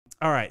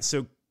All right,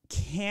 so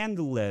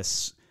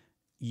Candleless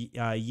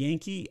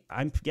Yankee,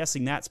 I'm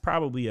guessing that's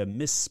probably a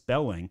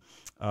misspelling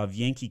of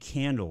Yankee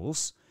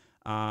Candles.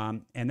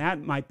 And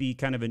that might be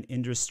kind of an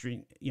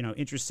interesting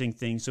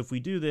thing. So if we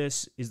do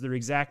this, is there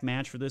exact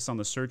match for this on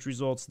the search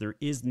results? There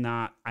is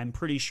not. I'm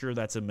pretty sure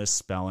that's a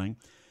misspelling.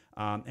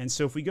 And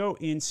so if we go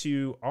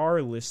into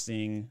our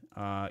listing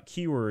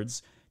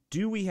keywords,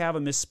 do we have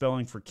a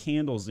misspelling for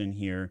candles in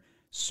here?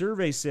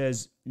 Survey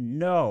says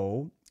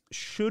no.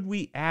 Should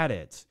we add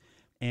it?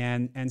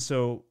 And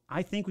so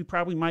I think we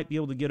probably might be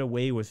able to get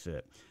away with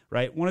it,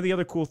 right? One of the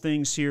other cool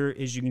things here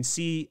is you can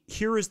see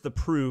here is the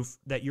proof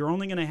that you're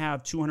only going to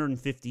have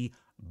 250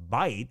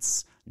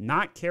 bytes,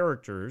 not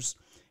characters.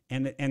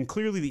 And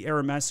clearly the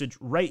error message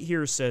right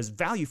here says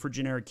value for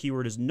generic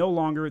keyword is no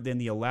longer than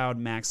the allowed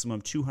maximum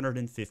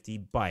 250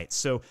 bytes.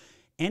 So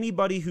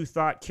anybody who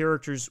thought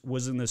characters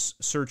was in this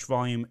search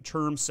volume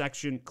term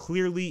section,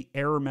 clearly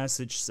error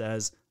message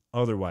says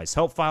otherwise.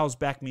 Help files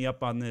back me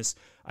up on this.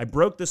 I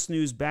broke this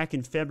news back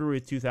in February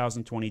of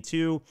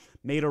 2022,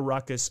 made a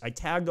ruckus. I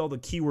tagged all the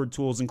keyword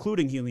tools,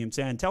 including Helium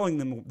 10, telling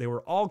them they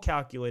were all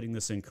calculating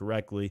this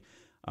incorrectly.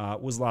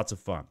 It was lots of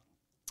fun.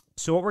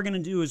 So what we're going to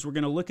do is we're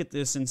going to look at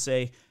this and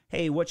say,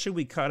 hey, what should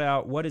we cut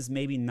out? What is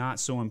maybe not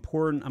so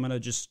important? I'm going to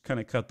just kind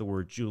of cut the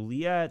word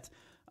Juliet.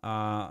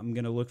 I'm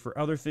going to look for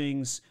other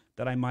things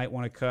that I might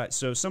want to cut.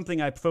 So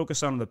something I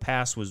focused on in the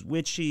past was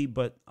witchy,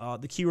 but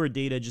the keyword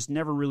data just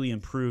never really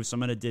improved, so I'm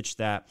going to ditch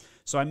that.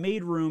 So I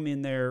made room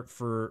in there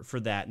for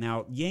that.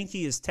 Now,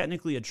 Yankee is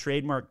technically a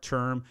trademark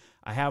term.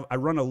 I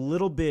run a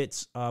little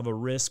bit of a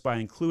risk by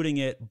including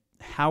it.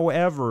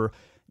 However,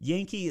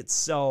 Yankee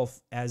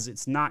itself, as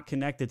it's not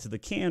connected to the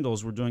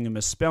candles, we're doing a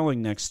misspelling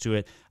next to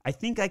it. I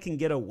think I can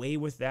get away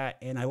with that,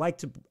 and I like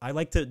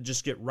to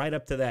just get right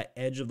up to that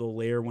edge of the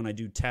layer when I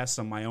do tests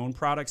on my own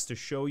products to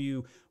show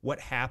you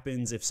what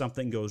happens if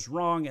something goes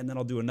wrong, and then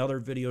I'll do another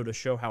video to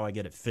show how I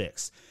get it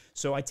fixed.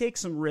 So I take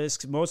some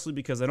risks, mostly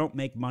because I don't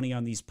make money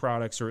on these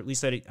products, or at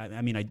least I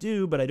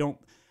do, but I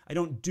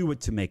don't do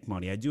it to make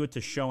money. I do it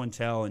to show and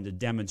tell and to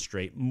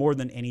demonstrate more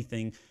than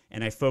anything,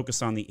 and I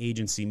focus on the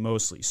agency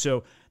mostly.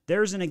 So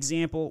there's an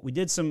example.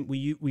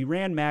 We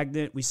ran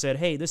Magnet. We said,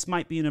 hey, this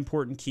might be an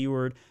important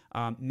keyword.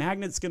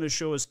 Magnet's going to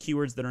show us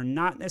keywords that are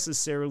not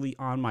necessarily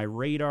on my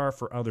radar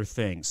for other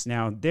things.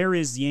 Now, there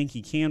is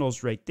Yankee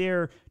Candles right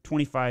there,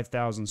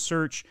 25,000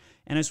 search.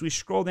 And as we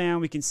scroll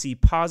down, we can see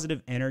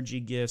positive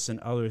energy gifts and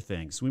other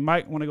things. We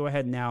might want to go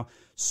ahead and now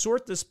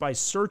sort this by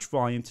search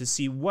volume to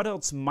see what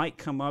else might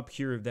come up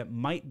here that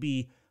might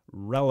be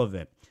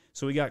relevant.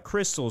 So we got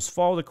crystals,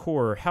 fall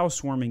decor,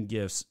 housewarming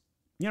gifts.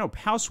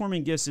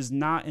 Housewarming gifts is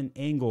not an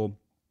angle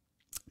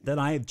that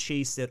I have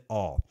chased at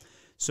all.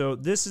 So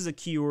this is a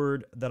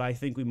keyword that I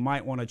think we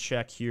might want to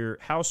check here.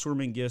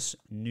 Housewarming gifts,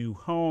 new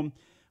home.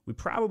 We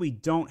probably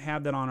don't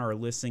have that on our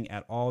listing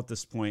at all at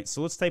this point.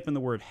 So let's type in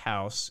the word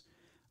house.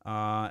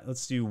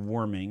 Let's do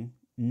warming.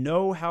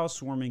 No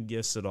housewarming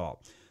gifts at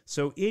all.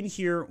 So in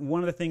here, one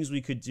of the things we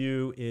could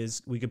do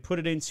is we could put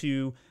it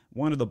into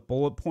one of the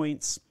bullet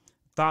points.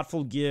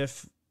 Thoughtful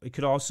gift. It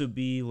could also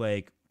be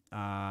like,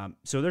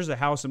 so there's a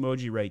house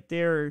emoji right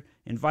there.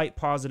 Invite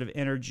positive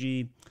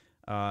energy.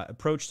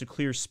 Approach to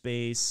clear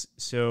space.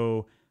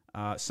 So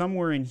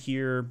somewhere in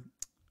here,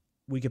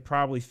 we could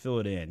probably fill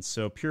it in.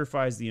 So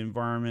purifies the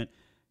environment.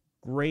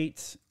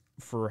 Great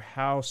for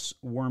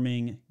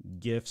housewarming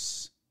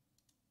gifts,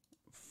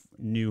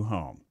 new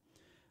home.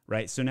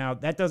 Right? So now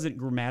that doesn't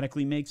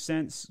grammatically make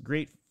sense.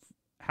 Great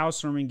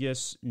housewarming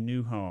gifts,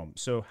 new home.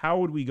 So how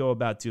would we go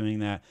about doing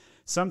that?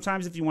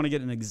 Sometimes if you want to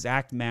get an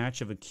exact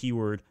match of a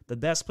keyword, the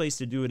best place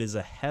to do it is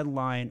a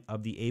headline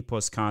of the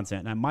A+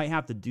 content. And I might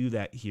have to do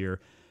that here.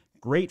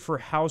 Great for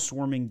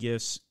housewarming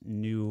gifts,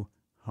 new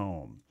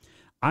home.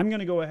 I'm going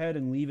to go ahead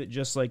and leave it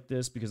just like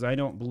this because I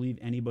don't believe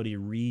anybody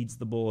reads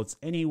the bullets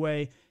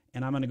anyway,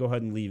 and I'm going to go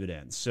ahead and leave it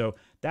in. So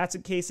that's a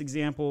case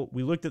example.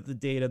 We looked at the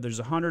data. There's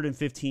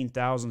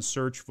 115,000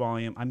 search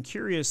volume. I'm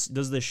curious,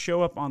 does this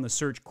show up on the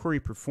search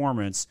query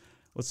performance?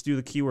 Let's do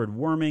the keyword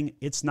warming.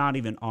 It's not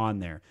even on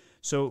there.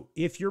 So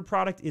if your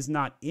product is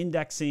not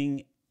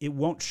indexing, it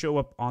won't show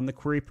up on the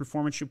query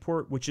performance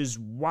report, which is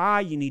why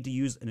you need to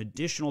use an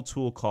additional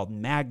tool called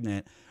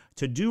Magnet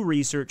to do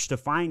research to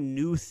find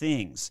new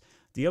things.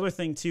 The other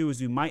thing, too, is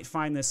we might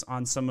find this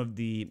on some of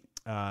the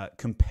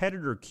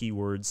competitor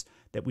keywords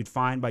that we'd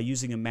find by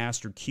using a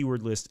master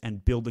keyword list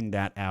and building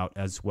that out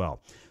as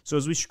well. So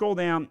as we scroll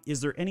down,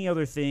 is there any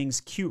other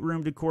things? Cute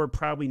room decor,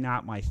 probably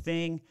not my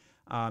thing.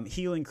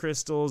 Healing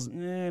crystals,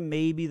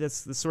 maybe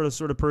that's the sort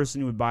of person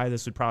who would buy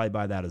this would probably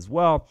buy that as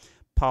well.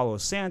 Palo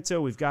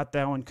Santo, we've got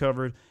that one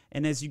covered.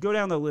 And as you go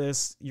down the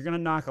list, you're going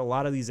to knock a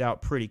lot of these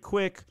out pretty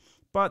quick,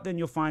 but then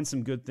you'll find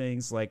some good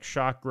things like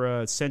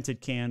chakra,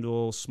 scented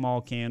candles, small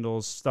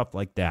candles, stuff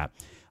like that.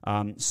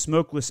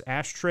 Smokeless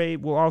ashtray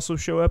will also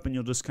show up, and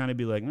you'll just kind of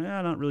be like,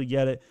 I don't really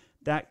get it.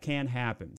 That can happen.